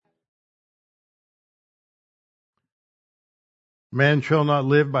Man shall not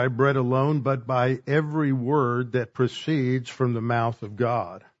live by bread alone, but by every word that proceeds from the mouth of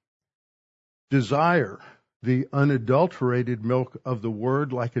God. Desire the unadulterated milk of the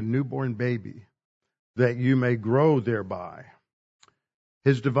word like a newborn baby, that you may grow thereby.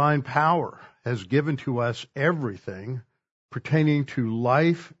 His divine power has given to us everything pertaining to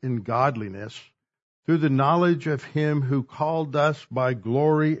life and godliness through the knowledge of him who called us by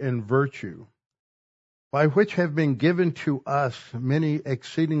glory and virtue, by which have been given to us many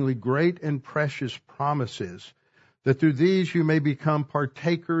exceedingly great and precious promises, that through these you may become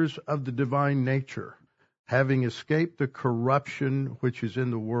partakers of the divine nature, having escaped the corruption which is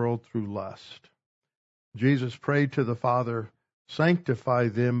in the world through lust. Jesus prayed to the Father, sanctify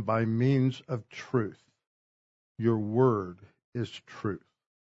them by means of truth. Your word is truth.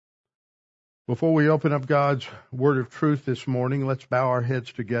 Before we open up God's word of truth this morning, let's bow our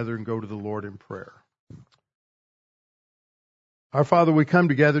heads together and go to the Lord in prayer. Our Father, we come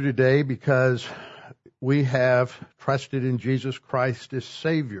together today because we have trusted in Jesus Christ as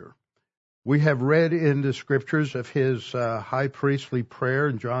Savior. We have read in the Scriptures of His high priestly prayer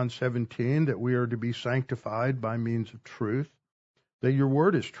in John 17 that we are to be sanctified by means of truth, that your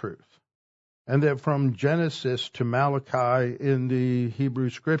word is truth, and that from Genesis to Malachi in the Hebrew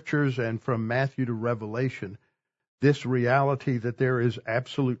Scriptures and from Matthew to Revelation, this reality that there is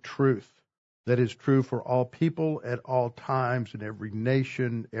absolute truth that is true for all people at all times in every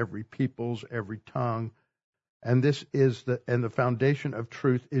nation, every peoples, every tongue. And this is the foundation of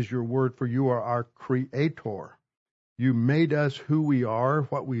truth is your word, for you are our creator. You made us who we are,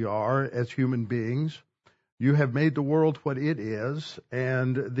 what we are as human beings. You have made the world what it is,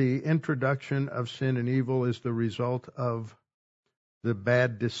 and the introduction of sin and evil is the result of the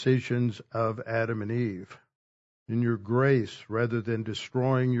bad decisions of Adam and Eve. In your grace, rather than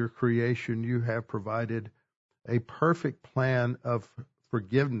destroying your creation, you have provided a perfect plan of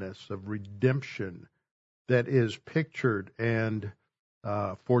forgiveness, of redemption that is pictured and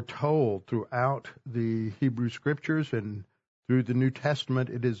foretold throughout the Hebrew Scriptures, and through the New Testament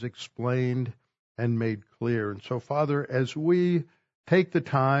it is explained and made clear. And so, Father, as we take the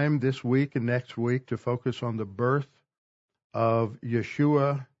time this week and next week to focus on the birth of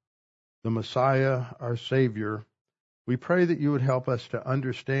Yeshua, the Messiah, our Savior, we pray that you would help us to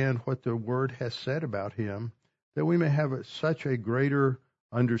understand what the Word has said about him, that we may have such a greater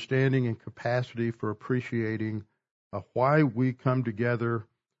understanding and capacity for appreciating why we come together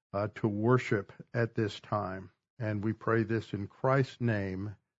to worship at this time. And we pray this in Christ's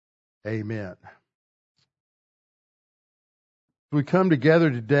name. Amen. We come together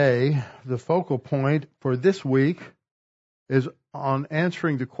today. The focal point for this week is on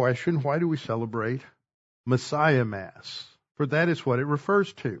answering the question, why do we celebrate Messiahmas? For that is what it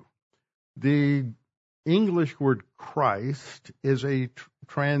refers to. The English word Christ is a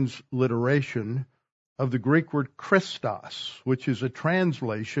transliteration of the Greek word Christos, which is a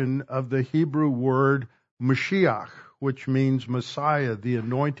translation of the Hebrew word Mashiach, which means Messiah, the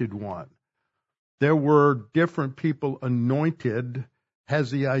anointed one. There were different people anointed, has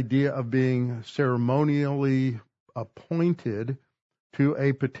the idea of being ceremonially appointed to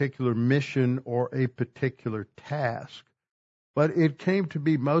a particular mission or a particular task. But it came to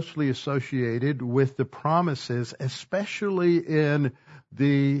be mostly associated with the promises, especially in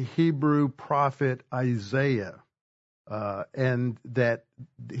the Hebrew prophet Isaiah, and that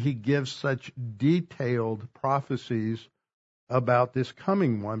he gives such detailed prophecies about this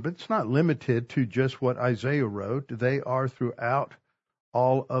coming one. But it's not limited to just what Isaiah wrote. They are throughout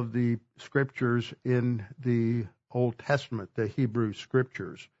all of the Scriptures in the Old Testament, the Hebrew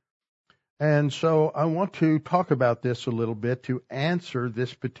Scriptures. And so I want to talk about this a little bit to answer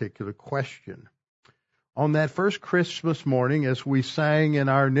this particular question. On that first Christmas morning, as we sang in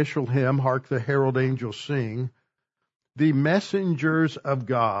our initial hymn, Hark the Herald Angels Sing, the messengers of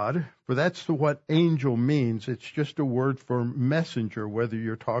God, for that's what angel means. It's just a word for messenger, whether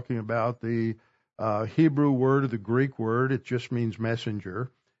you're talking about the Hebrew word or the Greek word, it just means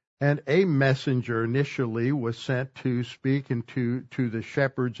messenger. And a messenger initially was sent to speak to the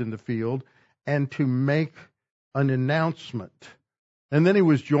shepherds in the field and to make an announcement. And then he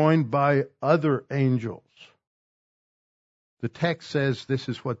was joined by other angels. The text says this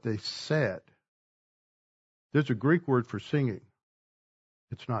is what they said. There's a Greek word for singing.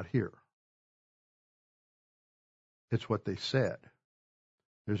 It's not here. It's what they said.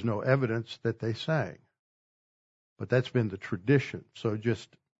 There's no evidence that they sang. But that's been the tradition. So just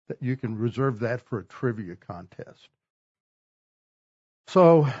you can reserve that for a trivia contest.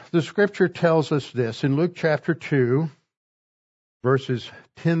 So the Scripture tells us this in Luke chapter 2, verses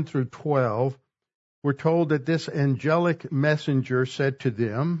 10 through 12. we're told that this angelic messenger said to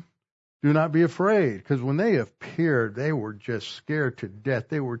them, do not be afraid, because when they appeared, they were just scared to death.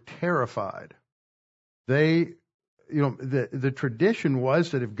 They were terrified. The tradition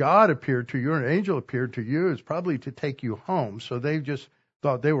was that if God appeared to you or an angel appeared to you, it's probably to take you home. So they just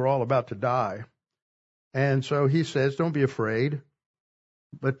thought they were all about to die. And so he says, don't be afraid,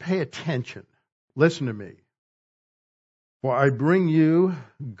 but pay attention. Listen to me. For I bring you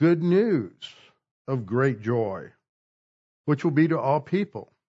good news of great joy, which will be to all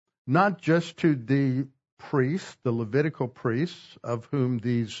people, not just to the priests, the Levitical priests, of whom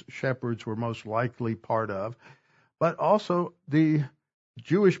these shepherds were most likely part of, but also the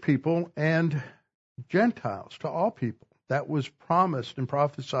Jewish people and Gentiles, to all people. That was promised and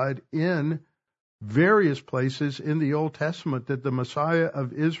prophesied in various places in the Old Testament, that the Messiah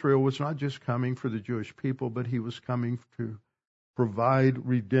of Israel was not just coming for the Jewish people, but he was coming to provide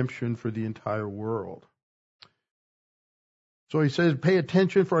redemption for the entire world. So he says, pay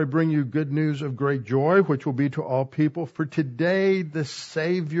attention, for I bring you good news of great joy, which will be to all people. For today the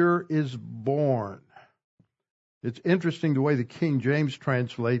Savior is born. It's interesting the way the King James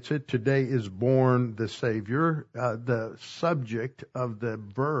translates it. Today is born the Savior. The subject of the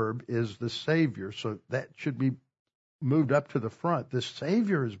verb is the Savior. So that should be moved up to the front. The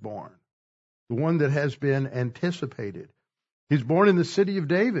Savior is born, the one that has been anticipated. He's born in the city of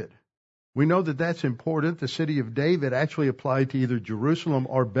David. We know that that's important. The city of David actually applied to either Jerusalem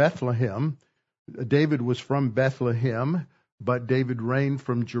or Bethlehem. David was from Bethlehem, but David reigned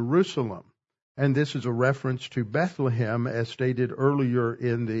from Jerusalem. And this is a reference to Bethlehem, as stated earlier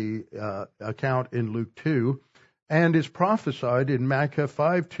in the account in Luke 2, and is prophesied in Micah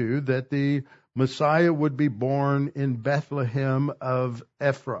 5:2 that the Messiah would be born in Bethlehem of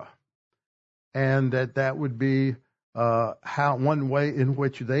Ephraim, and that would be one way in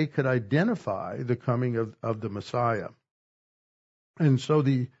which they could identify the coming of the Messiah. And so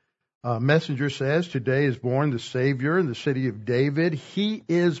the messenger says, today is born the Savior in the city of David. He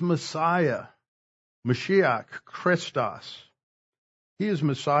is Messiah, Mashiach, Christos. He is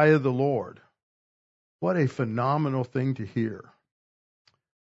Messiah the Lord. What a phenomenal thing to hear.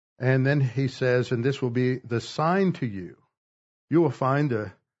 And then he says, and this will be the sign to you. You will find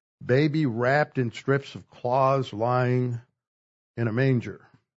a baby wrapped in strips of cloths lying in a manger.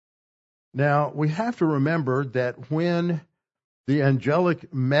 Now, we have to remember that when the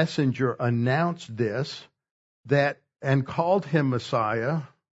angelic messenger announced this, and called him Messiah,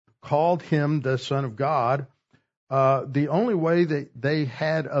 called him the Son of God, the only way that they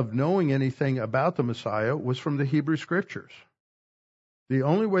had of knowing anything about the Messiah was from the Hebrew Scriptures. The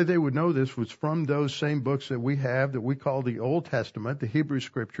only way they would know this was from those same books that we have that we call the Old Testament, the Hebrew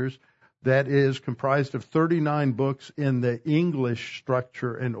Scriptures, that is comprised of 39 books in the English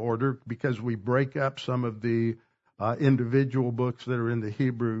structure and order, because we break up some of the individual books that are in the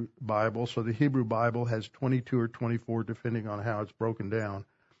Hebrew Bible. So the Hebrew Bible has 22 or 24, depending on how it's broken down.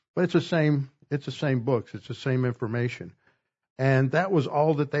 But it's the same books. It's the same information. And that was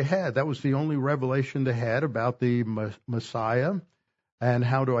all that they had. That was the only revelation they had about the Messiah and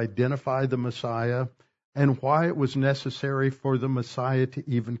how to identify the Messiah and why it was necessary for the Messiah to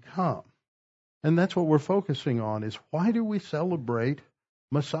even come. And that's what we're focusing on, is why do we celebrate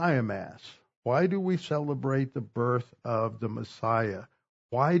Messiahmas? Why do we celebrate the birth of the Messiah?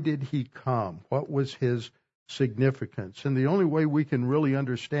 Why did he come? What was his significance? And the only way we can really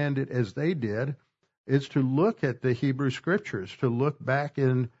understand it as they did is to look at the Hebrew Scriptures, to look back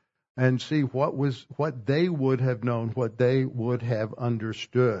and see what they would have known, what they would have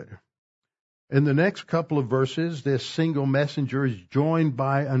understood. In the next couple of verses, this single messenger is joined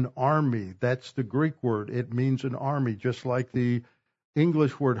by an army. That's the Greek word. It means an army, just like the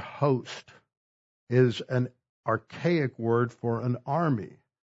English word host is an archaic word for an army.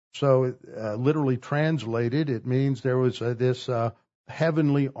 So literally translated, it means there was this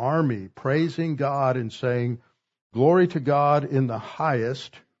heavenly army praising God and saying, glory to God in the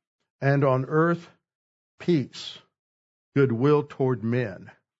highest, and on earth peace, goodwill toward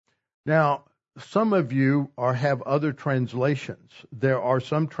men. Now, some of you have other translations. There are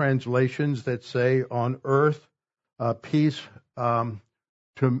some translations that say on earth peace I've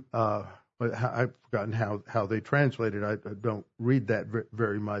forgotten how they translate it. I don't read that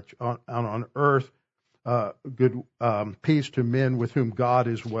very much. On earth, good peace to men with whom God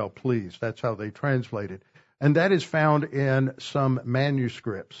is well pleased. That's how they translate it. And that is found in some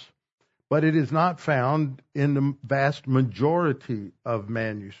manuscripts. But it is not found in the vast majority of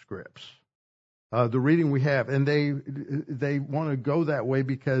manuscripts. The reading we have, and they want to go that way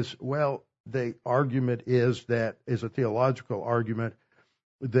because, well, the argument is a theological argument,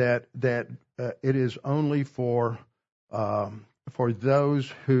 that it is only for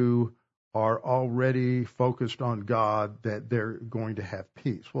those who are already focused on God that they're going to have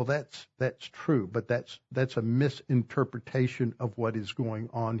peace. Well, that's true, but that's a misinterpretation of what is going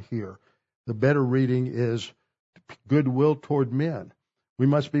on here. The better reading is goodwill toward men. We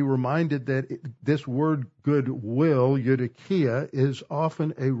must be reminded that this word goodwill, eudokia, is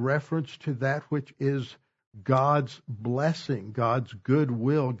often a reference to that which is God's blessing, God's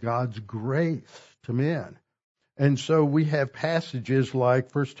goodwill, God's grace to men. And so we have passages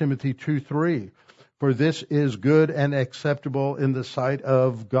like 1 Timothy 2:3, for this is good and acceptable in the sight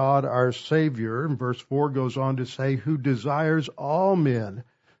of God our Savior. And verse 4 goes on to say, who desires all men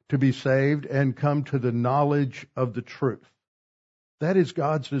to be saved and come to the knowledge of the truth. That is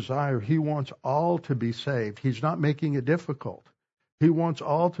God's desire. He wants all to be saved. He's not making it difficult. He wants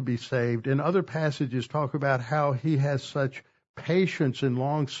all to be saved. And other passages talk about how he has such patience and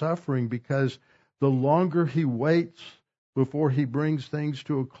long suffering because the longer he waits before he brings things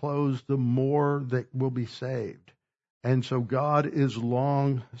to a close, the more that will be saved. And so God is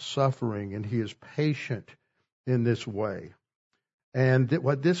long suffering and he is patient in this way. And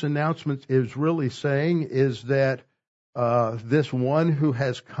what this announcement is really saying is that this one who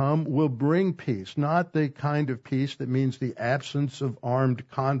has come will bring peace, not the kind of peace that means the absence of armed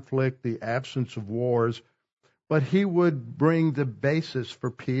conflict, the absence of wars, but he would bring the basis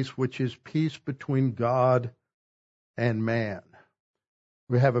for peace, which is peace between God and man.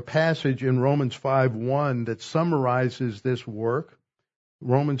 We have a passage in Romans 5:1 that summarizes this work.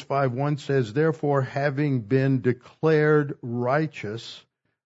 Romans 5:1 says, therefore, having been declared righteous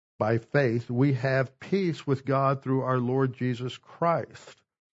by faith, we have peace with God through our Lord Jesus Christ.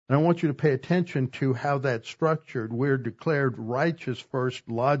 And I want you to pay attention to how that's structured. We're declared righteous first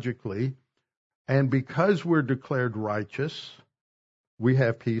logically, and because we're declared righteous, we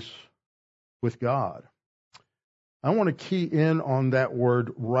have peace with God. I want to key in on that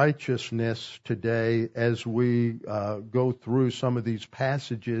word righteousness today as we go through some of these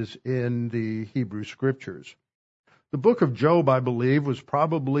passages in the Hebrew Scriptures. The book of Job, I believe, was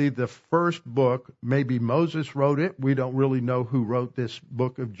probably the first book. Maybe Moses wrote it. We don't really know who wrote this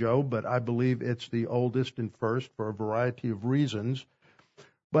book of Job, but I believe it's the oldest and first for a variety of reasons.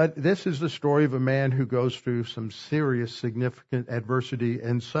 But this is the story of a man who goes through some serious, significant adversity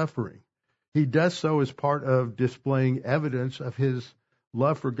and suffering. He does so as part of displaying evidence of his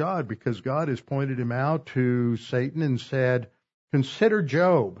love for God, because God has pointed him out to Satan and said, consider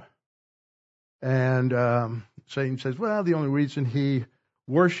Job. And Satan says, well, the only reason he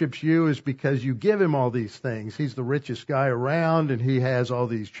worships you is because you give him all these things. He's the richest guy around and he has all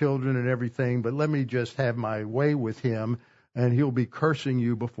these children and everything, but let me just have my way with him and he'll be cursing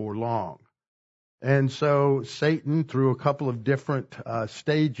you before long. And so Satan, through a couple of different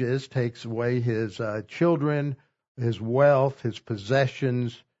stages, takes away his children, his wealth, his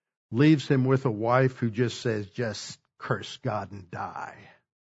possessions, leaves him with a wife who just says, just curse God and die.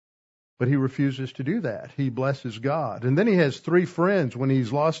 But he refuses to do that. He blesses God. And then he has three friends when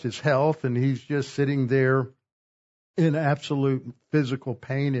he's lost his health and he's just sitting there in absolute physical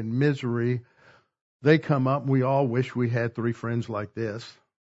pain and misery. They come up. We all wish we had three friends like this.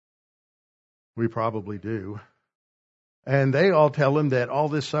 We probably do. And they all tell him that all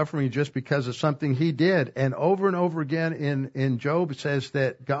this suffering is just because of something he did. And over again in Job, it says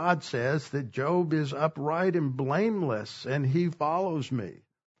that God says that Job is upright and blameless and he follows me.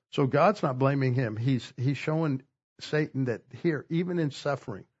 So God's not blaming him. He's showing Satan that here, even in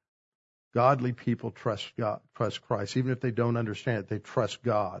suffering, godly people trust God, trust Christ. Even if they don't understand it, they trust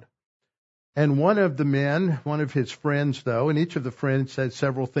God. And one of the men, one of his friends, though, and each of the friends said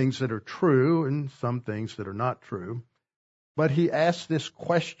several things that are true and some things that are not true. But he asked this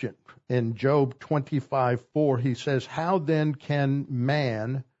question in Job 25:4. He says, how then can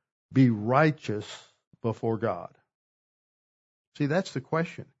man be righteous before God? See, that's the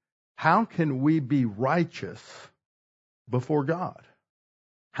question. How can we be righteous before God?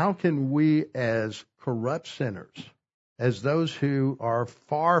 How can we, as corrupt sinners, as those who are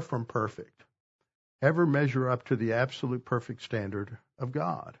far from perfect, ever measure up to the absolute perfect standard of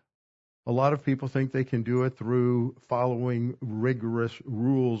God? A lot of people think they can do it through following rigorous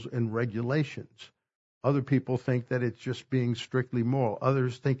rules and regulations. Other people think that it's just being strictly moral.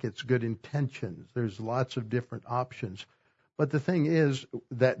 Others think it's good intentions. There's lots of different options. But the thing is,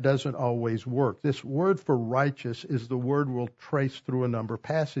 that doesn't always work. This word for righteous is the word we'll trace through a number of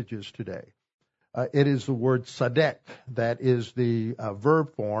passages today. It is the word sadek. That is the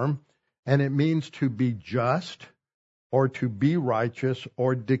verb form, and it means to be just or to be righteous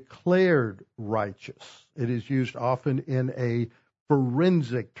or declared righteous. It is used often in a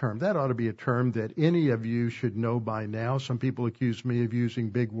forensic term. That ought to be a term that any of you should know by now. Some people accuse me of using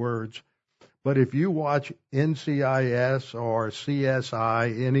big words. But if you watch NCIS or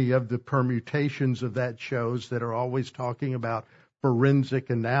CSI, any of the permutations of that shows that are always talking about forensic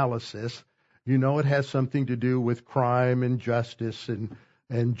analysis, you know it has something to do with crime and justice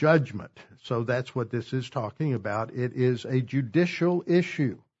and judgment. So that's what this is talking about. It is a judicial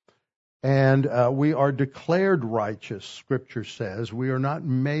issue. And we are declared righteous, Scripture says. We are not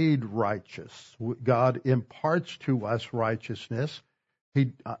made righteous. God imparts to us righteousness.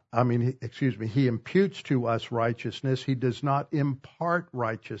 He imputes to us righteousness. He does not impart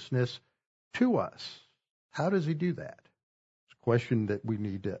righteousness to us. How does he do that? It's a question that we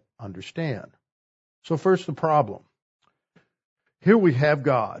need to understand. So first, the problem. Here we have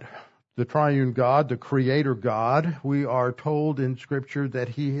God, the triune God, the creator God. We are told in Scripture that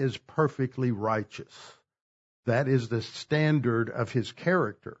he is perfectly righteous. That is the standard of his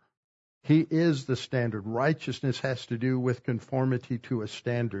character. He is the standard. Righteousness has to do with conformity to a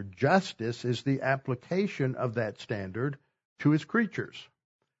standard. Justice is the application of that standard to his creatures.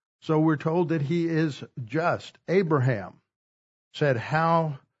 So we're told that he is just. Abraham said,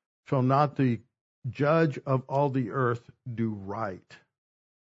 "How shall not the judge of all the earth do right?"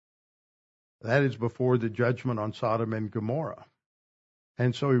 That is before the judgment on Sodom and Gomorrah.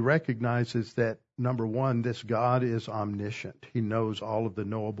 And so he recognizes that, number one, this God is omniscient. He knows all of the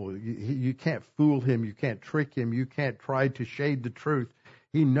knowable. You can't fool him. You can't trick him. You can't try to shade the truth.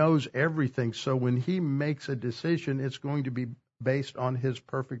 He knows everything. So when he makes a decision, it's going to be based on his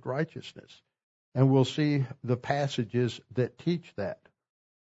perfect righteousness. And we'll see the passages that teach that.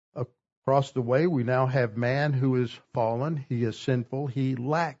 Across the way, we now have man who is fallen. He is sinful. He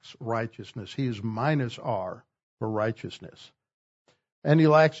lacks righteousness. He is minus R for righteousness. And he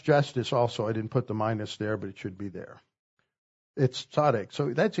lacks justice also. I didn't put the minus there, but it should be there. It's tzaddik.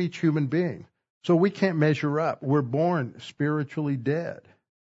 So that's each human being. So we can't measure up. We're born spiritually dead.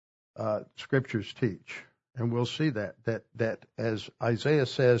 Scriptures teach. And we'll see that as Isaiah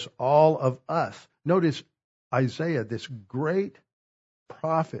says, all of us. Notice Isaiah, this great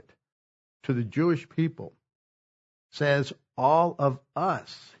prophet to the Jewish people, says all of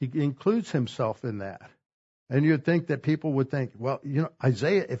us. He includes himself in that. And you'd think that people would think, well,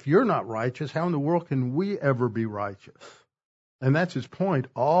 Isaiah, if you're not righteous, how in the world can we ever be righteous? And that's his point.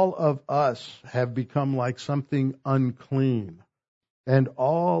 All of us have become like something unclean. And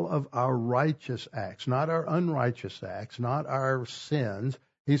all of our righteous acts, not our unrighteous acts, not our sins,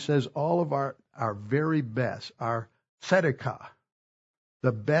 he says all of our very best, our tzedakah,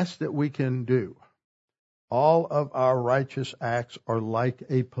 the best that we can do, all of our righteous acts are like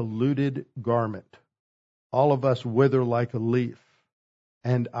a polluted garment. All of us wither like a leaf,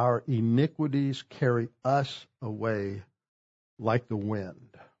 and our iniquities carry us away like the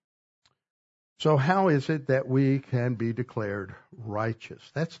wind. So how is it that we can be declared righteous?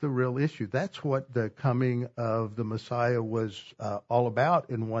 That's the real issue. That's what the coming of the Messiah was all about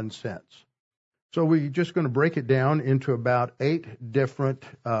in one sense. So we're just going to break it down into about 8 different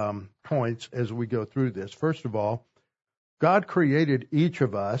points as we go through this. First of all, God created each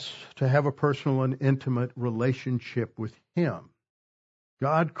of us to have a personal and intimate relationship with him.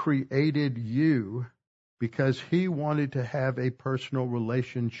 God created you because he wanted to have a personal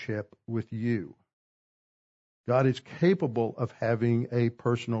relationship with you. God is capable of having a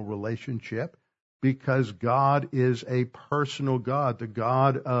personal relationship because God is a personal God. The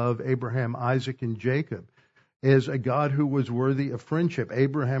God of Abraham, Isaac, and Jacob is a God who was worthy of friendship.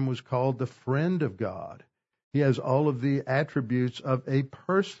 Abraham was called the friend of God. He has all of the attributes of a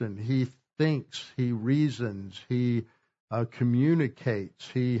person. He thinks, he reasons, he communicates,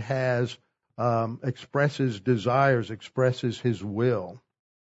 he has expresses desires, expresses his will.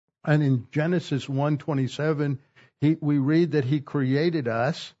 And in Genesis 1:27, we read that he created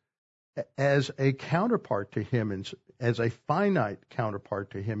us as a counterpart to him, and as a finite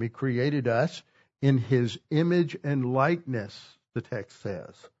counterpart to him. He created us in his image and likeness, the text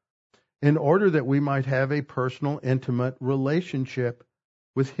says, in order that we might have a personal, intimate relationship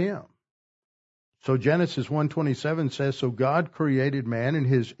with him. So Genesis 1:27 says, so God created man in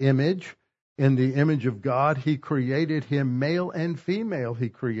his image. In the image of God, he created him, male and female, he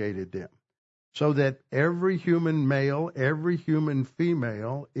created them. So that every human male, every human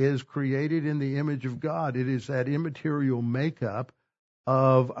female is created in the image of God. It is that immaterial makeup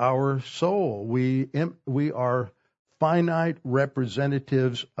of our soul. We are finite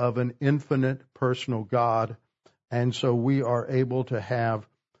representatives of an infinite personal God, and so we are able to have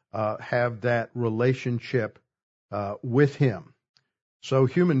that relationship with him. So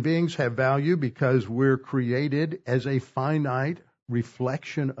human beings have value because we're created as a finite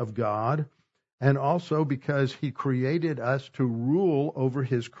reflection of God, and also because he created us to rule over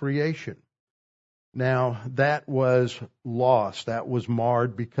his creation. Now, that was lost. That was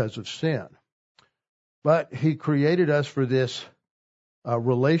marred because of sin. But he created us for this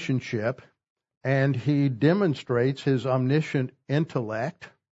relationship, and he demonstrates his omniscient intellect,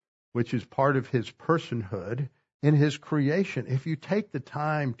 which is part of his personhood, in his creation. If you take the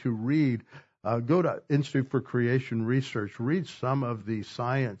time to read, go to Institute for Creation Research, read some of the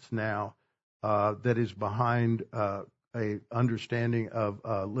science now that is behind a understanding of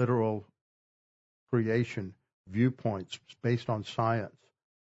literal creation viewpoints based on science.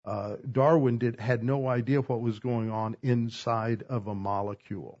 Darwin had no idea what was going on inside of a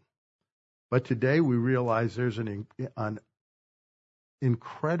molecule. But today we realize there's an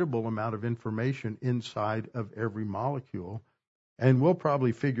incredible amount of information inside of every molecule. And we'll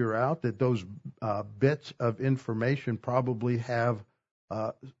probably figure out that those bits of information probably have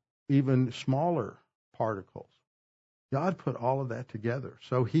even smaller particles. God put all of that together.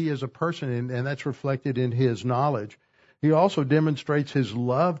 So he is a person, and that's reflected in his knowledge. He also demonstrates his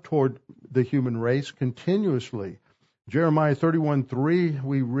love toward the human race continuously. Jeremiah 31:3,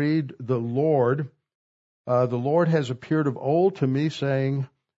 we read, the Lord has appeared of old to me, saying,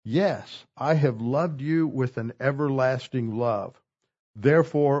 yes, I have loved you with an everlasting love.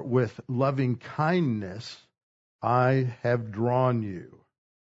 Therefore, with loving kindness, I have drawn you.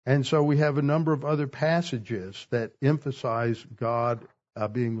 And so we have a number of other passages that emphasize God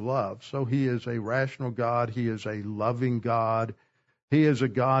being loved. So he is a rational God. He is a loving God. He is a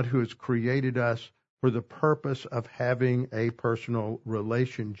God who has created us for the purpose of having a personal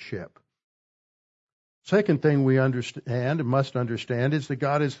relationship. Second thing we understand and must understand is that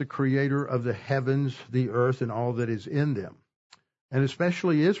God is the creator of the heavens, the earth, and all that is in them, and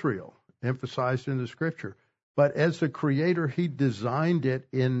especially Israel, emphasized in the Scripture. But as the creator, he designed it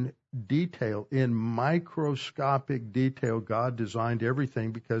in detail, in microscopic detail. God designed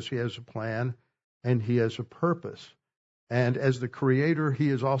everything because he has a plan and he has a purpose. And as the creator, he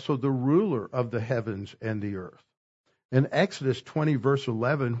is also the ruler of the heavens and the earth. In Exodus 20, verse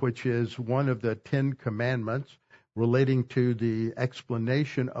 11, which is one of the 10 commandments relating to the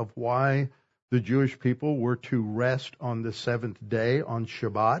explanation of why the Jewish people were to rest on the seventh day, on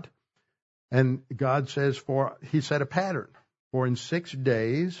Shabbat, and God says, he set a pattern. For in 6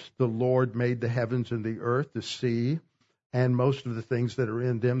 days the Lord made the heavens and the earth, the sea, and most of the things that are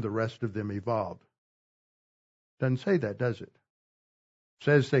in them, the rest of them evolved. Doesn't say that, does it? It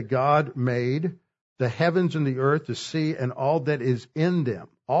says that God made the heavens and the earth, the sea, and all that is in them,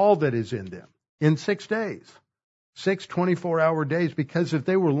 in 6 days. 6 24-hour days, because if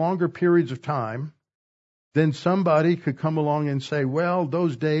they were longer periods of time, then somebody could come along and say, well,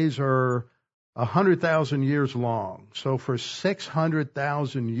 those days are 100,000 years long. So for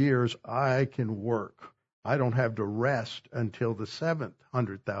 600,000 years, I can work. I don't have to rest until the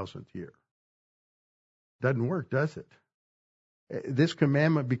 700,000th year. Doesn't work, does it? This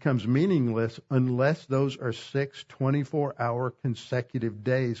commandment becomes meaningless unless those are 6 24-hour consecutive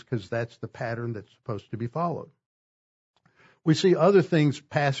days, because that's the pattern that's supposed to be followed. We see other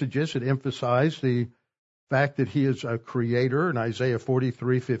passages that emphasize the fact that he is a creator. In Isaiah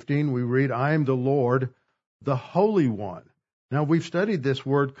 43:15, we read, I am the Lord, the Holy One. Now, we've studied this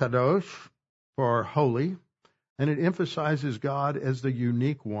word kadosh for holy, and it emphasizes God as the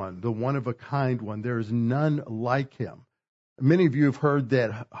unique one, the one-of-a-kind one. There is none like him. Many of you have heard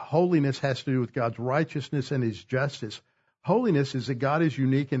that holiness has to do with God's righteousness and his justice. Holiness is that God is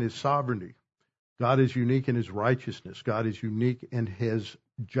unique in his sovereignty. God is unique in his righteousness. God is unique in his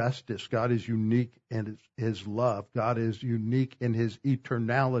justice. God is unique in his love. God is unique in his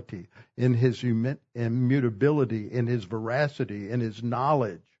eternality, in his immutability, in his veracity, in his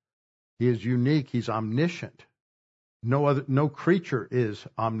knowledge. He is unique. He's omniscient. No creature is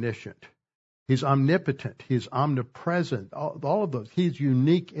omniscient. He's omnipotent. He's omnipresent. All of those. He's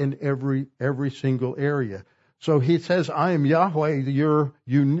unique in every single area. So he says, I am Yahweh, the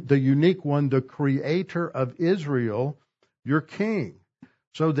unique one, the creator of Israel, your king.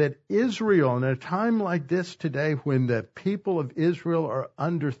 So that Israel, in a time like this today, when the people of Israel are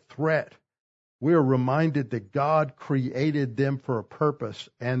under threat, we are reminded that God created them for a purpose,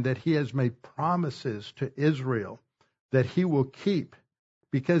 and that he has made promises to Israel that he will keep.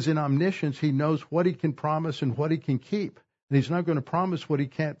 Because in omniscience, he knows what he can promise and what he can keep. And he's not going to promise what he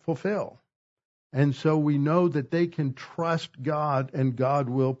can't fulfill. And so we know that they can trust God, and God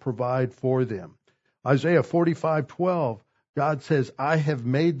will provide for them. Isaiah 45:12, God says, I have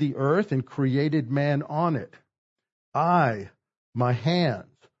made the earth and created man on it. My hands,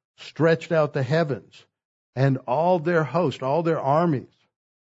 stretched out the heavens. and all their host, all their armies,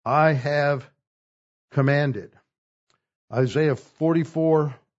 I have commanded. Isaiah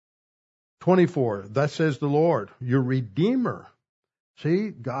 44:24, thus says the Lord, your Redeemer. See,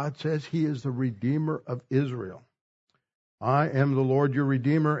 God says He is the Redeemer of Israel. I am the Lord your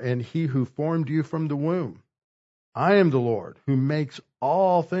Redeemer, and He who formed you from the womb. I am the Lord who makes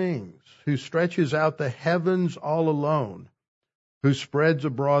all things, who stretches out the heavens all alone, who spreads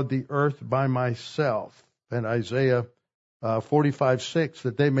abroad the earth by myself. And Isaiah 45:6,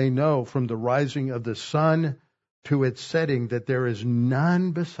 that they may know from the rising of the sun to its setting that there is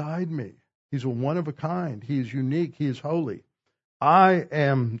none beside me. He's a one of a kind. He is unique. He is holy. I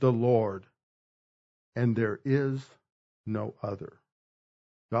am the Lord, and there is no other.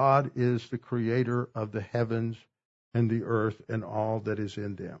 God is the creator of the heavens and the earth and all that is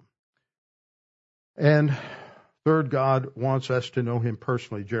in them. And third, God wants us to know Him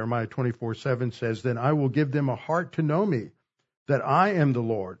personally. Jeremiah 24:7 says, then I will give them a heart to know me, that I am the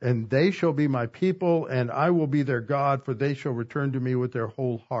Lord, and they shall be my people, and I will be their God, for they shall return to me with their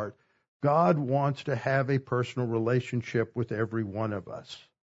whole heart. God wants to have a personal relationship with every one of us.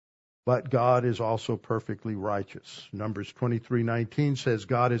 But God is also perfectly righteous. Numbers 23:19 says,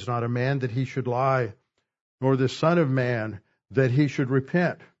 God is not a man that He should lie, nor the Son of Man that He should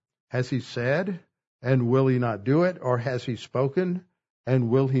repent. Has He said, and will He not do it? Or has He spoken,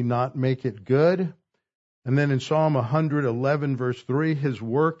 and will He not make it good? And then in Psalm 111, verse 3, His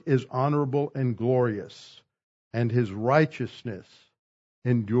work is honorable and glorious, and His righteousness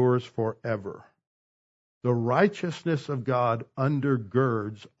endures forever. The righteousness of God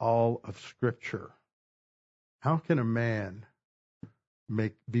undergirds all of Scripture. How can a man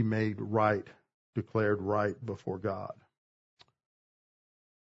be made right, declared right before God?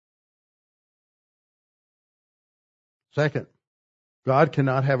 Second, God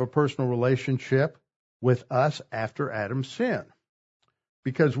cannot have a personal relationship with us after Adam's sin,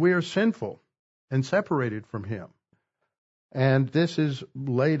 because we are sinful and separated from Him. And this is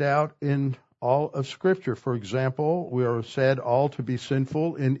laid out in all of Scripture. For example, we are said all to be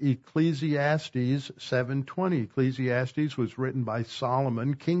sinful in Ecclesiastes 7:20. Ecclesiastes was written by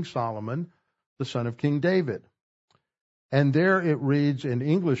Solomon, King Solomon, the son of King David. And there it reads in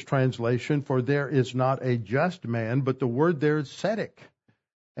English translation, for there is not a just man, but the word there is tzedek.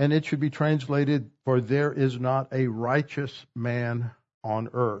 And it should be translated, for there is not a righteous man on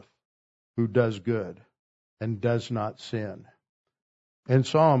earth who does good and does not sin. In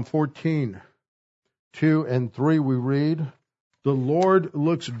Psalm 14:2 and 3 we read, the Lord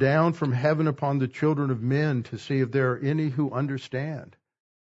looks down from heaven upon the children of men to see if there are any who understand,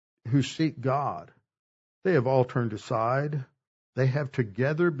 who seek God. They have all turned aside. They have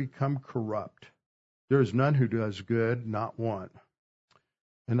together become corrupt. There is none who does good, not one.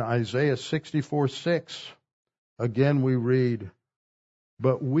 In Isaiah 64:6, again we read,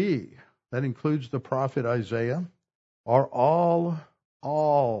 but we, that includes the prophet Isaiah, are all,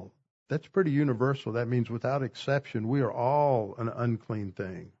 that's pretty universal. That means without exception, we are all an unclean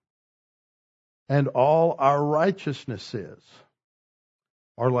thing. And all our righteousnesses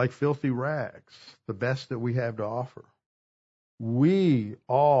are like filthy rags, the best that we have to offer. We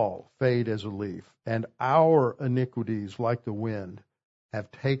all fade as a leaf, and our iniquities, like the wind,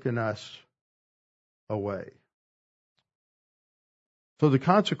 have taken us away. So the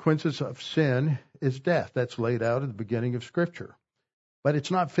consequences of sin is death. That's laid out at the beginning of Scripture. But it's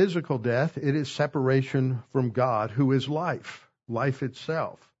not physical death. It is separation from God, who is life, life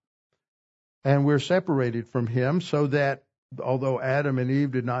itself. And we're separated from Him so that although Adam and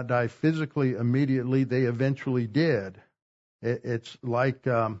Eve did not die physically immediately, they eventually did. It's like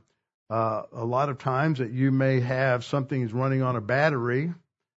a lot of times that you may have something is running on a battery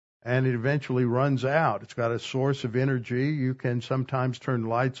and it eventually runs out. It's got a source of energy. You can sometimes turn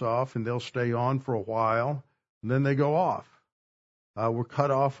lights off and they'll stay on for a while, and then they go off. We're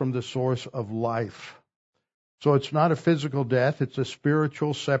cut off from the source of life. So it's not a physical death. It's a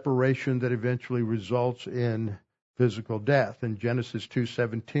spiritual separation that eventually results in physical death. In Genesis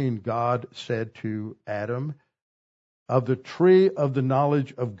 2:17, God said to Adam, of the tree of the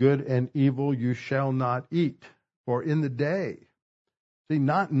knowledge of good and evil you shall not eat, for in the day. See,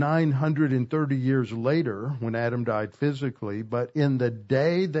 not 930 years later when Adam died physically, but in the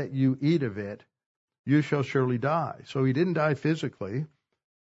day that you eat of it, you shall surely die. So he didn't die physically.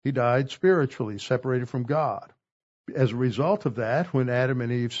 He died spiritually, separated from God. As a result of that, when Adam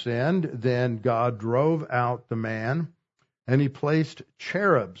and Eve sinned, then God drove out the man, and He placed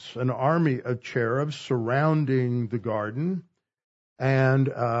cherubs, an army of cherubs surrounding the garden, and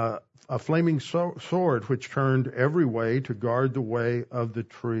a flaming sword which turned every way to guard the way of the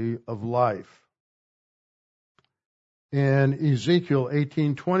tree of life. In Ezekiel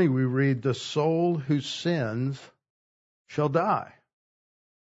 18:20, we read, "The soul who sins shall die."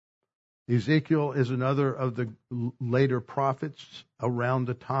 Ezekiel is another of the later prophets around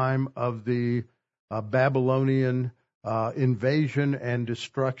the time of the Babylonian invasion and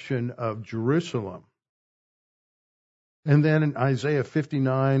destruction of Jerusalem. And then in Isaiah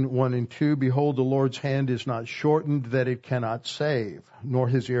 59:1 and 2, "Behold, the Lord's hand is not shortened that it cannot save, nor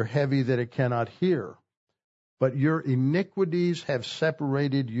his ear heavy that it cannot hear. But your iniquities have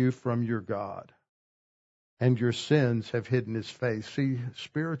separated you from your God, and your sins have hidden his face." See,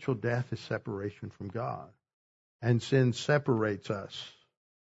 spiritual death is separation from God, and sin separates us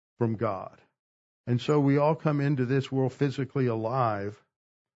from God. And so we all come into this world physically alive,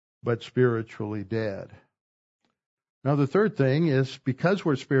 but spiritually dead. Now, the third thing is, because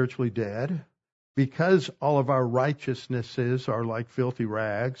we're spiritually dead, because all of our righteousnesses are like filthy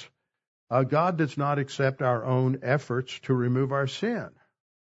rags, God does not accept our own efforts to remove our sin.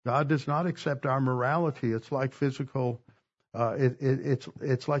 God does not accept our morality. It's like physical.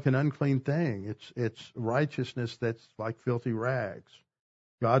 It's like an unclean thing. It's righteousness that's like filthy rags.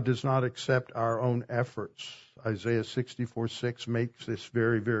 God does not accept our own efforts. Isaiah 64:6 makes this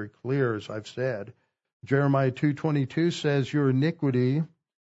very, very clear, as I've said. Jeremiah 2:22 says, "Your iniquity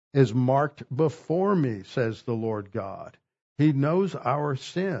is marked before me," says the Lord God. He knows our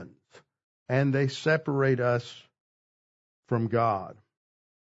sins, and they separate us from God.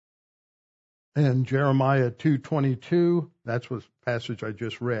 And Jeremiah 2:22, that's what passage I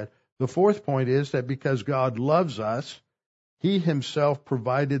just read. The fourth point is that because God loves us, he himself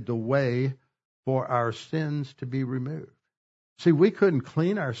provided the way for our sins to be removed. See, we couldn't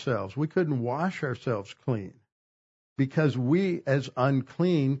clean ourselves. We couldn't wash ourselves clean because we, as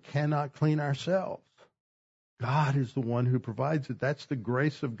unclean, cannot clean ourselves. God is the one who provides it. That's the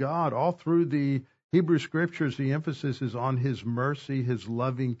grace of God. All through the Hebrew Scriptures, the emphasis is on his mercy, his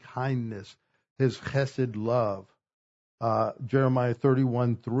loving kindness, his chesed love. Jeremiah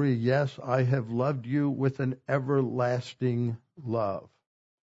 31:3, "Yes, I have loved you with an everlasting love.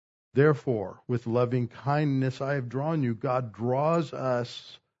 Therefore, with loving kindness I have drawn you." God draws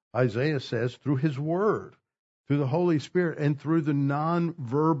us, Isaiah says, through his word, through the Holy Spirit, and through the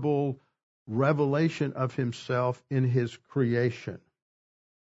nonverbal revelation of himself in his creation.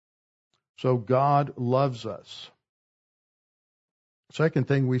 So God loves us. Second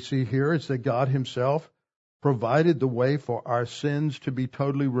thing we see here is that God himself provided the way for our sins to be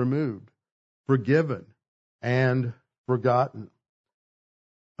totally removed, forgiven, and forgotten.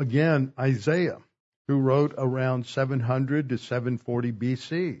 Again, Isaiah, who wrote around 700 to 740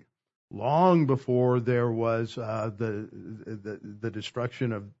 BC, long before there was the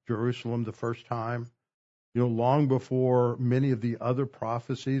destruction of Jerusalem the first time, long before many of the other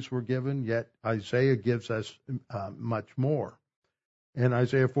prophecies were given, yet Isaiah gives us much more. In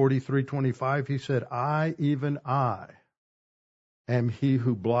Isaiah 43:25, he said, "I, even I, am he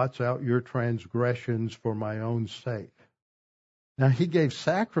who blots out your transgressions for my own sake." Now, he gave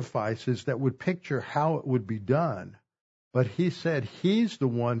sacrifices that would picture how it would be done, but he said he's the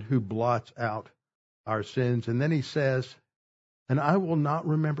one who blots out our sins. And then he says, "And I will not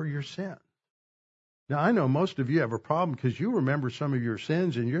remember your sin." Now, I know most of you have a problem because you remember some of your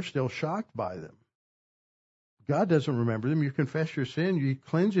sins and you're still shocked by them. God doesn't remember them. You confess your sin, he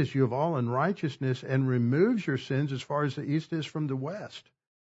cleanses you of all unrighteousness and removes your sins as far as the east is from the west.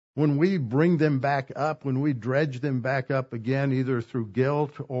 When we bring them back up, when we dredge them back up again, either through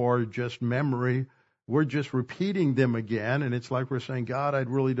guilt or just memory, we're just repeating them again. And it's like we're saying, "God, I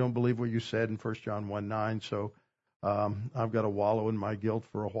really don't believe what you said in 1 John 1:9, so I've got to wallow in my guilt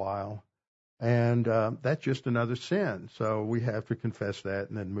for a while." And that's just another sin. So we have to confess that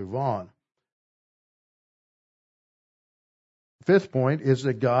and then move on. Fifth point is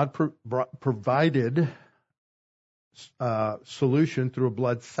that God provided solution through a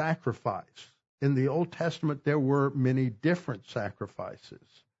blood sacrifice. In the Old Testament, there were many different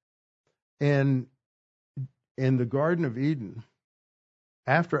sacrifices. In the Garden of Eden,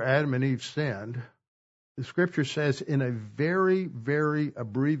 after Adam and Eve sinned, the Scripture says in a very, very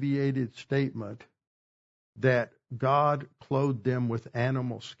abbreviated statement that God clothed them with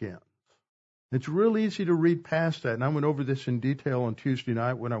animal skins. It's real easy to read past that, and I went over this in detail on Tuesday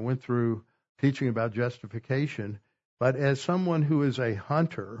night when I went through teaching about justification. But as someone who is a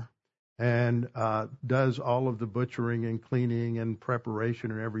hunter and does all of the butchering and cleaning and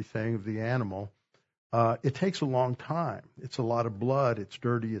preparation and everything of the animal, it takes a long time. It's a lot of blood. It's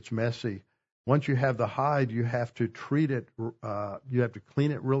dirty. It's messy. Once you have the hide, you have to treat it. You have to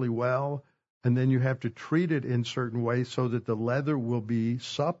clean it really well, and then you have to treat it in certain ways so that the leather will be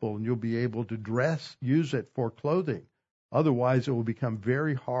supple and you'll be able to use it for clothing. Otherwise, it will become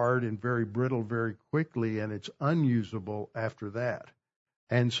very hard and very brittle very quickly, and it's unusable after that.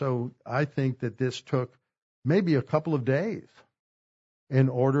 And so I think that this took maybe a couple of days in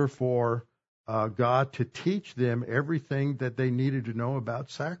order for God to teach them everything that they needed to know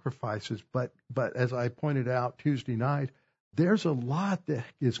about sacrifices. But as I pointed out Tuesday night, there's a lot that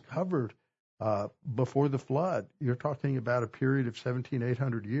is covered before the flood. You're talking about a period of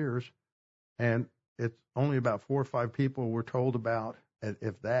 1,800 years, and it's only about 4 or 5 people were told about,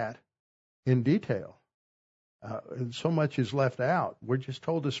 if that, in detail. And so much is left out. We're just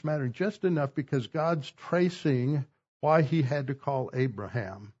told this matter just enough because God's tracing why he had to call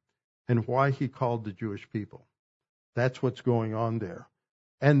Abraham and why he called the Jewish people. That's what's going on there.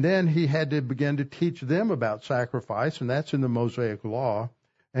 And then he had to begin to teach them about sacrifice, and that's in the Mosaic Law.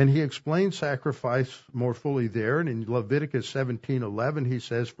 And he explains sacrifice more fully there. And in Leviticus 17:11, he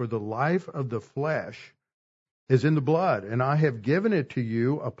says, "For the life of the flesh is in the blood, and I have given it to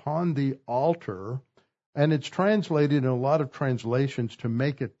you upon the altar." And it's translated in a lot of translations to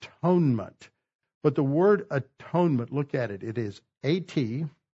make atonement. But the word atonement, look at it. It is A-T-O-N-E-M-E-N-T,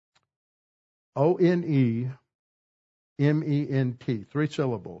 3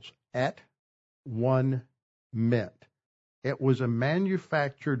 syllables, at one meant. It was a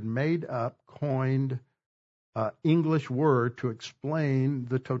manufactured, made up, coined English word to explain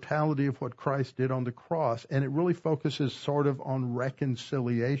the totality of what Christ did on the cross. And it really focuses sort of on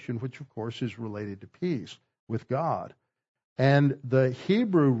reconciliation, which of course is related to peace with God. And the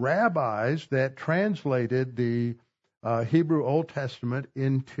Hebrew rabbis that translated the Hebrew Old Testament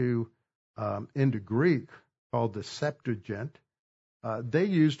into Greek, called the Septuagint, they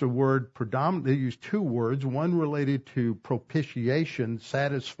used a word predominantly. They used 2 words, one related to propitiation,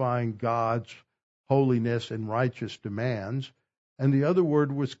 satisfying God's holiness and righteous demands, and the other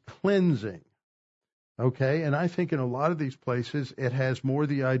word was cleansing. Okay, and I think in a lot of these places it has more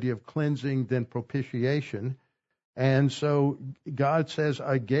the idea of cleansing than propitiation. And so God says,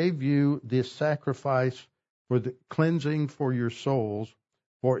 I gave you this sacrifice for the cleansing for your souls,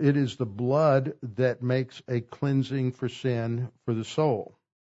 for it is the blood that makes a cleansing for sin for the soul.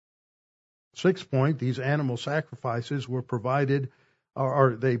 6th point, these animal sacrifices were provided,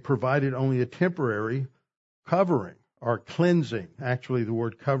 or they provided only a temporary covering or cleansing. Actually, the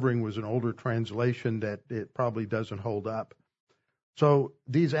word covering was an older translation that it probably doesn't hold up. So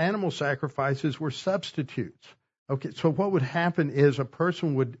these animal sacrifices were substitutes. Okay, so what would happen is a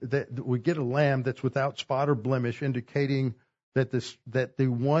person would get a lamb that's without spot or blemish, indicating that the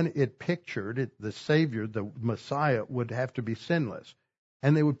one it pictured, the Savior, the Messiah, would have to be sinless.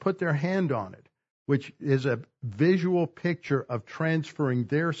 And they would put their hand on it, which is a visual picture of transferring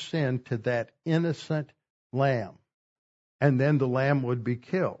their sin to that innocent lamb. And then the lamb would be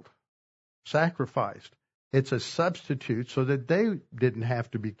killed, sacrificed. It's a substitute so that they didn't have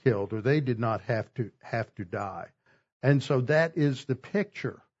to be killed, or they did not have to die. And so that is the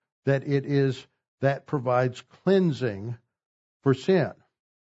picture, that it is that provides cleansing for sin.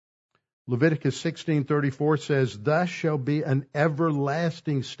 Leviticus 16:34 says, "Thus shall be an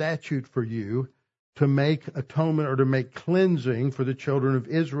everlasting statute for you to make atonement or to make cleansing for the children of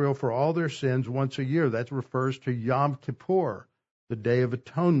Israel for all their sins once a year." That refers to Yom Kippur, the Day of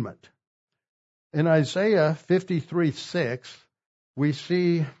Atonement. In Isaiah 53:6, we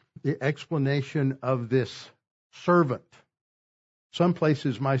see the explanation of this servant. Some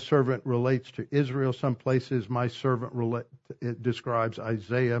places my servant relates to Israel. Some places my servant it describes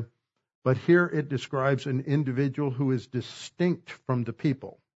Isaiah. But here it describes an individual who is distinct from the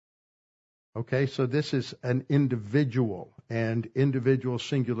people. Okay, so this is an individual, and individual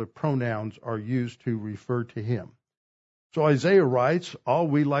singular pronouns are used to refer to him. So Isaiah writes, "All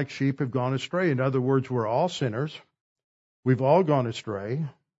we like sheep have gone astray." In other words, we're all sinners. We've all gone astray.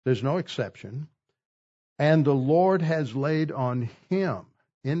 There's no exception. And the Lord has laid on him,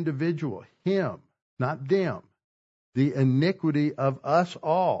 individual, him, not them, the iniquity of us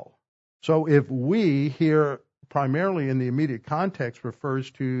all. So if we here, primarily in the immediate context,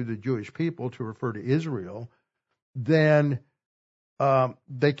 refers to the Jewish people, to refer to Israel, then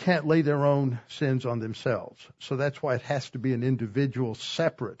they can't lay their own sins on themselves. So that's why it has to be an individual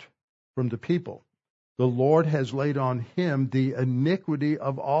separate from the people. The Lord has laid on him the iniquity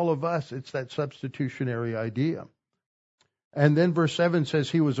of all of us. It's that substitutionary idea. And then verse 7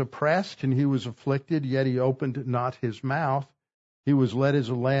 says, "He was oppressed and he was afflicted, yet he opened not his mouth. He was led as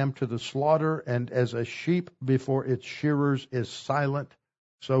a lamb to the slaughter, and as a sheep before its shearers is silent,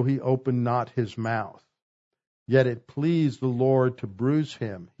 so he opened not his mouth. Yet it pleased the Lord to bruise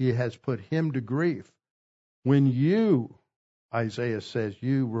him. He has put him to grief. When you, Isaiah says,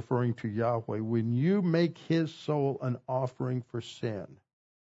 you, referring to Yahweh, when you make his soul an offering for sin,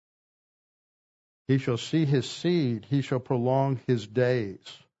 he shall see his seed, he shall prolong his days.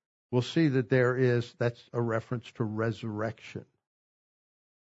 We'll see that that's a reference to resurrection.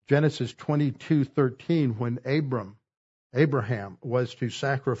 Genesis 22:13, when Abraham was to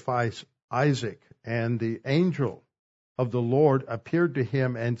sacrifice Isaac, and the angel of the Lord appeared to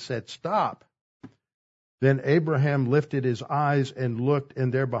him and said, "Stop." Then Abraham lifted his eyes and looked,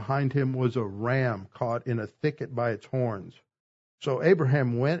 and there behind him was a ram caught in a thicket by its horns. So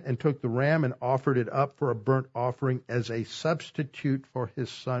Abraham went and took the ram and offered it up for a burnt offering as a substitute for his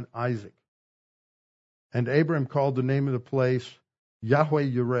son Isaac. And Abraham called the name of the place Yahweh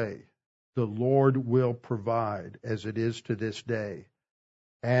Yireh, the Lord will provide, as it is to this day.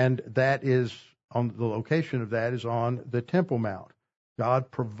 And that is, on the location of that is on the Temple Mount.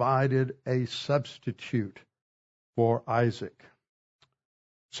 God provided a substitute for Isaac.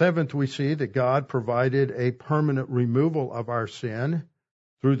 Seventh, we see that God provided a permanent removal of our sin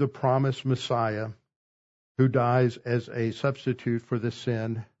through the promised Messiah, who dies as a substitute for the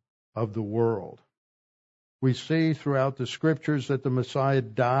sin of the world. We see throughout the Scriptures that the Messiah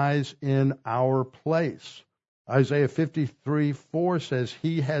dies in our place. Isaiah 53:4 says,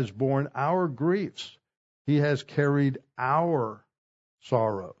 he has borne our griefs. He has carried our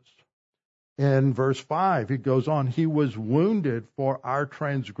sorrows. In verse 5, it goes on, he was wounded for our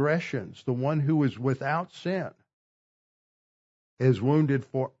transgressions. The one who is without sin is wounded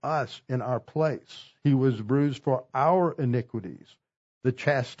for us in our place. He was bruised for our iniquities. The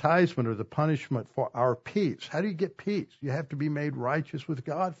chastisement or the punishment for our peace. How do you get peace? You have to be made righteous with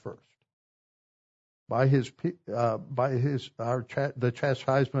God first. The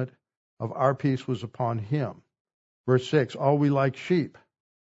chastisement of our peace was upon him. Verse 6, all we like sheep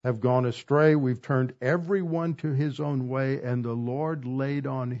have gone astray. We've turned everyone to his own way, and the Lord laid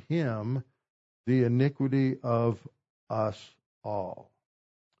on him the iniquity of us all.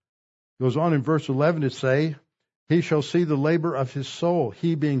 Goes on in verse 11 to say, he shall see the labor of his soul.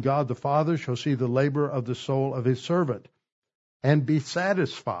 He, being God the Father, shall see the labor of the soul of his servant and be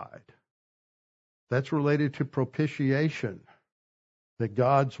satisfied. That's related to propitiation, that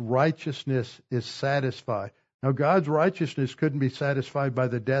God's righteousness is satisfied. Now, God's righteousness couldn't be satisfied by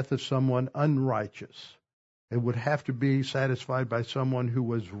the death of someone unrighteous. It would have to be satisfied by someone who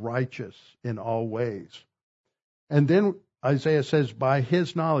was righteous in all ways. And then Isaiah says, by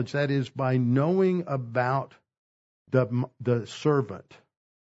his knowledge, that is, by knowing about the servant,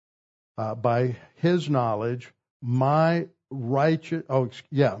 by his knowledge, by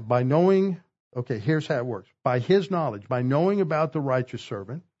knowing, here's how it works. By his knowledge, by knowing about the righteous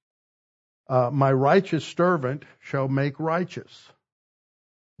servant, my righteous servant shall make righteous.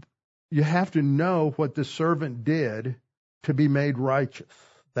 You have to know what the servant did to be made righteous.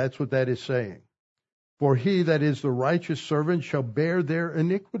 That's what that is saying. For he that is the righteous servant shall bear their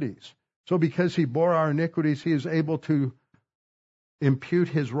iniquities. So because he bore our iniquities, he is able to impute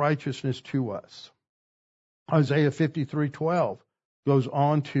his righteousness to us. Isaiah 53:12 goes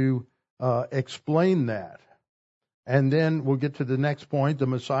on to explain that. And then we'll get to the next point. The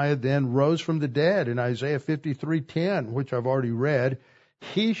Messiah then rose from the dead in Isaiah 53:10, which I've already read.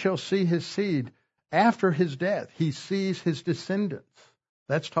 He shall see his seed after his death. He sees his descendants.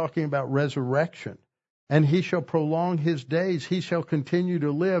 That's talking about resurrection. And he shall prolong his days. He shall continue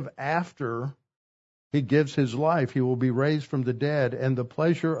to live after he gives his life. He will be raised from the dead, and the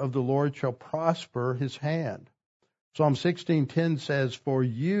pleasure of the Lord shall prosper his hand. Psalm 16:10 says, for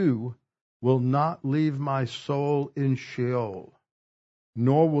you will not leave my soul in Sheol,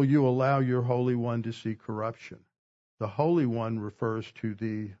 nor will you allow your Holy One to see corruption. The Holy One refers to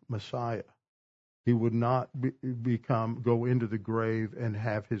the Messiah. He would not go into the grave and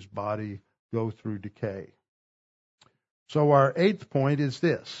have his body go through decay. So our eighth point is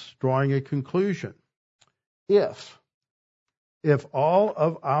this, drawing a conclusion. If all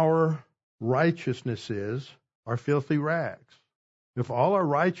of our righteousnesses are filthy rags, if all our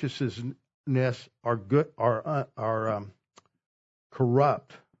righteousness are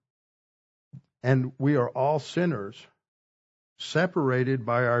corrupt, and we are all sinners, separated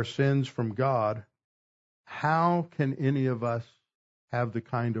by our sins from God, how can any of us have the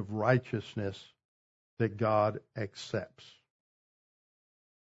kind of righteousness that God accepts?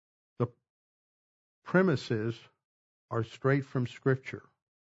 The premises are straight from Scripture.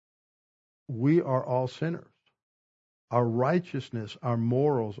 We are all sinners. Our righteousness, our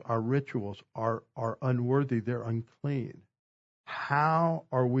morals, our rituals are unworthy. They're unclean. How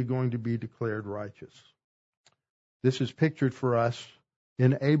are we going to be declared righteous? This is pictured for us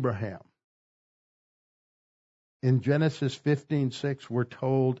in Abraham. In Genesis 15:6, we're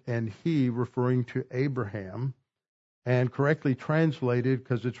told, and he, referring to Abraham, and correctly translated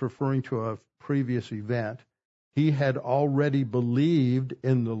because it's referring to a previous event, he had already believed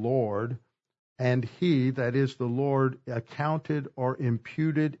in the Lord, and he, that is the Lord, accounted or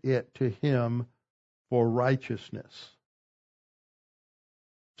imputed it to him for righteousness.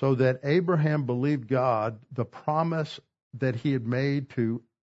 So that Abraham believed God, the promise that he had made to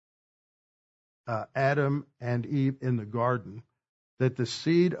Adam and Eve in the garden, that the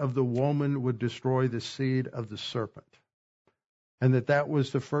seed of the woman would destroy the seed of the serpent. And that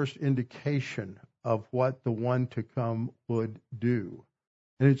was the first indication of what the one to come would do.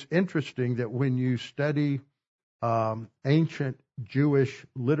 And it's interesting that when you study ancient Jewish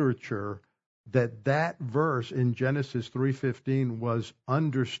literature, that verse in Genesis 3:15 was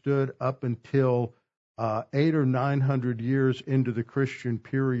understood up until 800 or 900 years into the Christian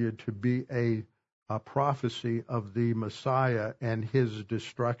period to be a prophecy of the Messiah and his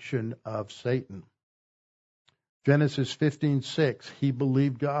destruction of Satan. Genesis 15:6, he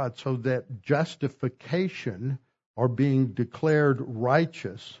believed God, so that justification, or being declared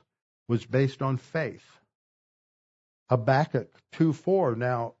righteous, was based on faith. Habakkuk 2:4.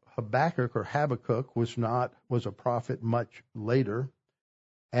 Now, Habakkuk was a prophet much later,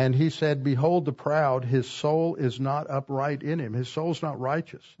 and he said, "Behold the proud, his soul is not upright in him." His soul is not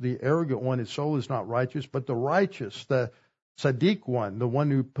righteous. The arrogant one, his soul is not righteous, but the righteous, the Sadiq one, the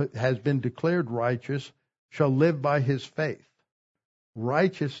one who has been declared righteous, shall live by his faith.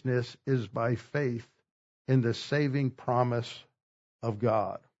 Righteousness is by faith in the saving promise of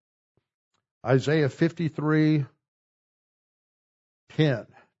God. Isaiah 53:10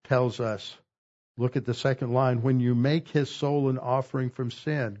 tells us, look at the second line, when you make his soul an offering from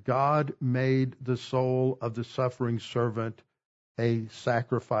sin, God made the soul of the suffering servant a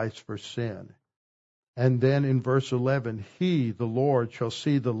sacrifice for sin. And then in verse 11, he, the Lord, shall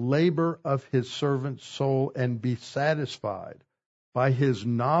see the labor of his servant's soul and be satisfied. By his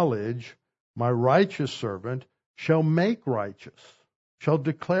knowledge, my righteous servant shall make righteous, shall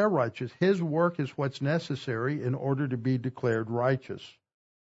declare righteous. His work is what's necessary in order to be declared righteous.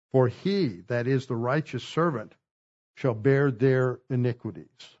 For he, that is the righteous servant, shall bear their iniquities.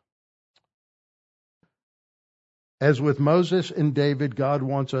 As with Moses and David, God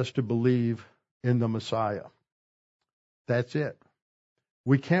wants us to believe in the Messiah. That's it.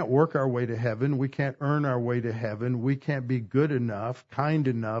 We can't work our way to heaven. We can't earn our way to heaven. We can't be good enough, kind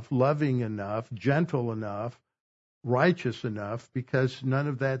enough, loving enough, gentle enough, righteous enough, because none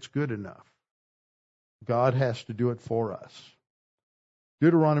of that's good enough. God has to do it for us.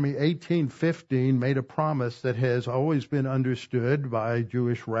 Deuteronomy 18:15 made a promise that has always been understood by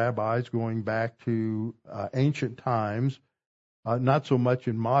Jewish rabbis going back to ancient times, not so much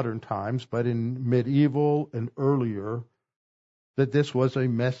in modern times, but in medieval and earlier, that this was a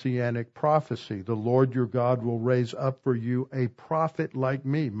messianic prophecy. The Lord your God will raise up for you a prophet like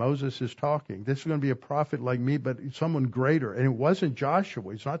me. Moses is talking. This is going to be a prophet like me, but someone greater. And it wasn't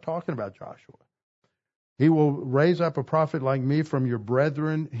Joshua. He's not talking about Joshua. He will raise up a prophet like me from your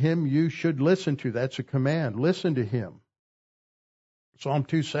brethren. Him you should listen to. That's a command. Listen to him. Psalm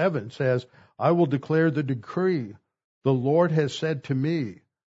 2:7 says, I will declare the decree. The Lord has said to me.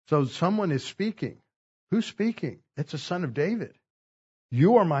 So someone is speaking. Who's speaking? It's a son of David.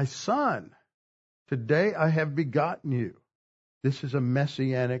 You are my son. Today I have begotten you. This is a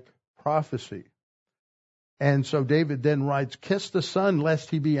messianic prophecy. And so David then writes, kiss the Son lest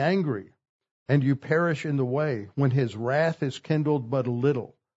he be angry, and you perish in the way, when his wrath is kindled but a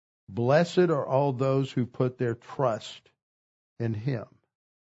little. Blessed are all those who put their trust in him.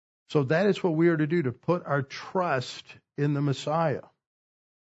 So that is what we are to do, to put our trust in the Messiah.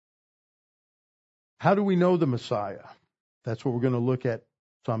 How do we know the Messiah? That's what we're going to look at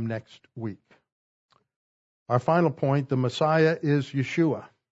some next week. Our final point, the Messiah is Yeshua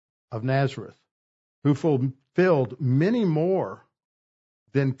of Nazareth, who fulfilled many more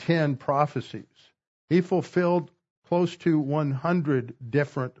than 10 prophecies. He fulfilled close to 100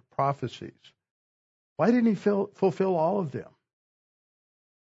 different prophecies. Why didn't he fulfill all of them?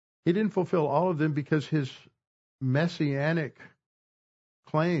 He didn't fulfill all of them because his messianic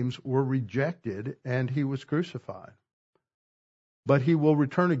claims were rejected and he was crucified. But he will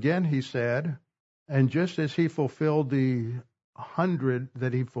return again, he said, and just as he fulfilled the 100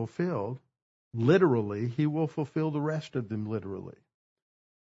 that he fulfilled, literally, he will fulfill the rest of them literally.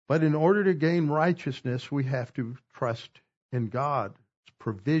 But in order to gain righteousness, we have to trust in God's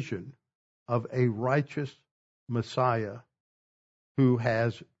provision of a righteous Messiah who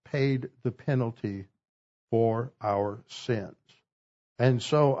has paid the penalty for our sins. And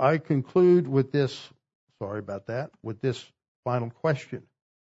so I conclude with this sorry about that, with this final question.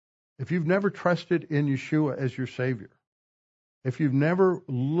 If you've never trusted in Yeshua as your Savior, if you've never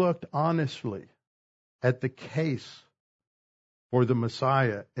looked honestly at the case for the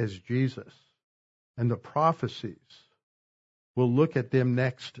Messiah as Jesus and the prophecies, we'll look at them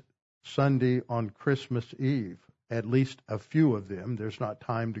next Sunday on Christmas Eve, at least a few of them. There's not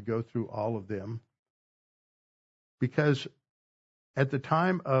time to go through all of them. Because at the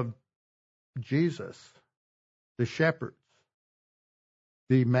time of Jesus, the shepherds,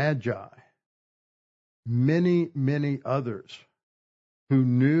 the magi, many others who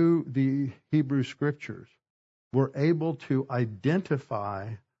knew the Hebrew Scriptures were able to identify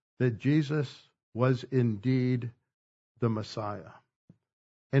that Jesus was indeed the Messiah.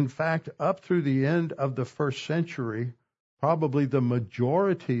 In fact, up through the end of the first century, probably the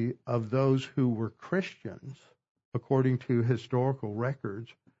majority of those who were Christians, according to historical records,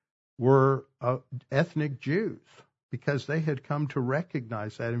 were ethnic Jews, because they had come to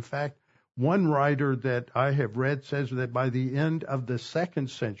recognize that. In fact, one writer that I have read says that by the end of the second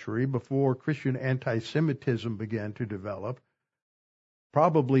century, before Christian anti-Semitism began to develop,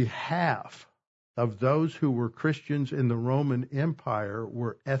 probably half of those who were Christians in the Roman Empire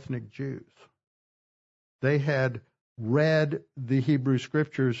were ethnic Jews. They had read the Hebrew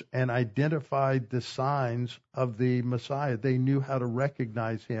Scriptures and identified the signs of the Messiah. They knew how to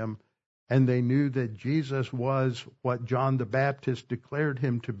recognize him, and they knew that Jesus was what John the Baptist declared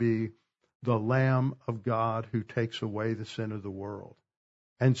him to be, the Lamb of God who takes away the sin of the world.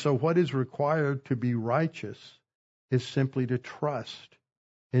 And so what is required to be righteous is simply to trust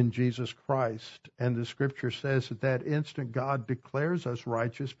in Jesus Christ. And the Scripture says at that instant God declares us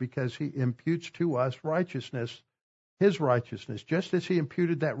righteous because he imputes to us righteousness, his righteousness, just as he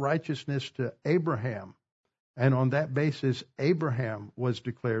imputed that righteousness to Abraham. And on that basis, Abraham was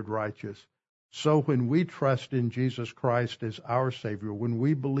declared righteous. So when we trust in Jesus Christ as our Savior, when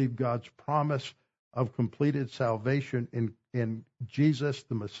we believe God's promise of completed salvation in Jesus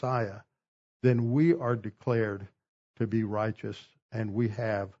the Messiah, then we are declared to be righteous and we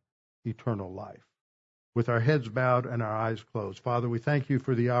have eternal life. With our heads bowed and our eyes closed, Father, we thank you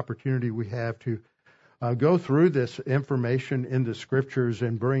for the opportunity we have to go through this information in the Scriptures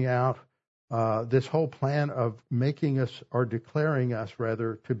and bring out this whole plan of making us, or declaring us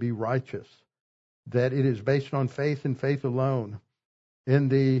rather, to be righteous, that it is based on faith and faith alone. In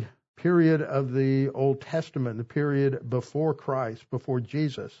the period of the Old Testament, the period before Christ, before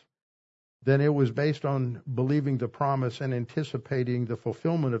Jesus, then it was based on believing the promise and anticipating the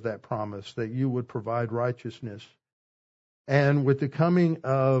fulfillment of that promise, that you would provide righteousness. And with the coming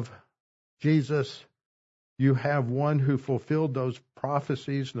of Jesus, you have one who fulfilled those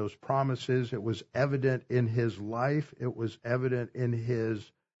prophecies, those promises. It was evident in his life. It was evident in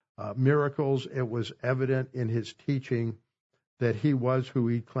his miracles. It was evident in his teaching that he was who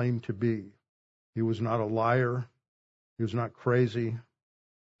he claimed to be. He was not a liar. He was not crazy.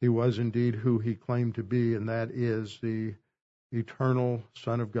 He was indeed who he claimed to be, and that is the eternal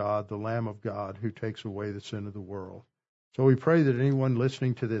Son of God, the Lamb of God, who takes away the sin of the world. So we pray that anyone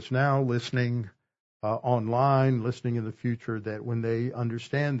listening to this now, listening online, listening in the future, that when they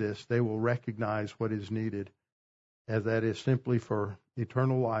understand this, they will recognize what is needed, as that is simply for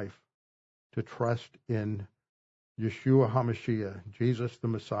eternal life, to trust in Yeshua HaMashiach, Jesus the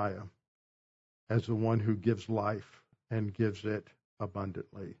Messiah, as the one who gives life and gives it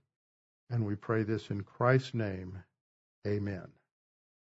abundantly. And we pray this in Christ's name. Amen.